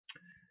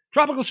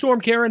Tropical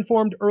storm Karen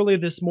formed early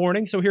this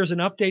morning, so here's an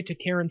update to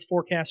Karen's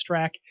forecast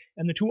track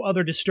and the two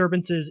other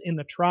disturbances in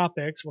the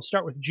tropics. We'll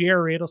start with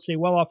Jerry. It'll stay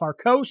well off our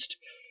coast,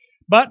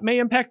 but may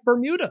impact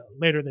Bermuda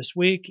later this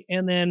week.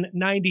 And then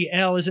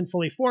 90L isn't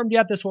fully formed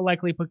yet. This will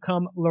likely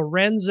become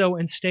Lorenzo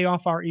and stay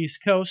off our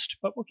east coast,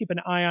 but we'll keep an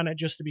eye on it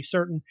just to be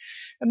certain.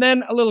 And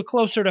then a little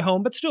closer to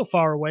home, but still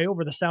far away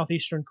over the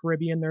southeastern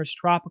Caribbean, there's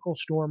Tropical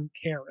Storm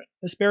Karen.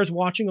 This bears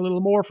watching a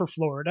little more for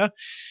Florida.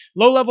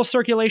 Low-level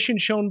circulation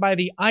shown by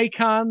the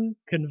icon,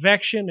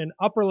 convection, and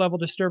upper-level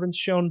disturbance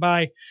shown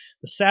by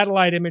the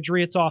satellite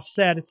imagery. It's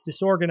offset, it's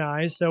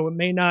disorganized, so it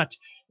may not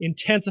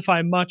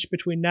intensify much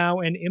between now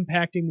and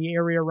impacting the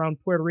area around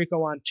Puerto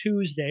Rico on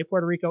Tuesday.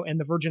 Puerto Rico and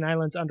the Virgin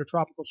Islands under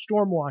tropical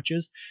storm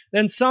watches.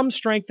 Then some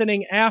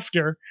strengthening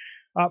after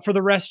for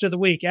the rest of the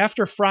week.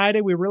 After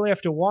Friday, we really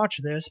have to watch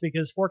this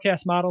because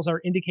forecast models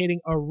are indicating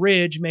a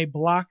ridge may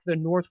block the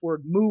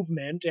northward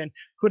movement and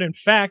could in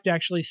fact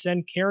actually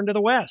send Karen to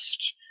the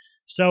west.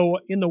 So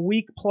in the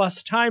week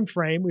plus time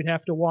frame, we'd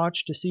have to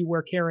watch to see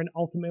where Karen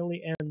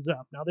ultimately ends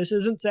up. Now, this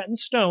isn't set in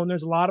stone.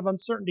 There's a lot of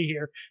uncertainty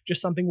here,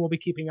 just something we'll be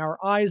keeping our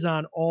eyes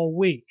on all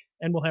week,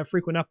 and we'll have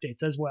frequent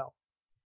updates as well.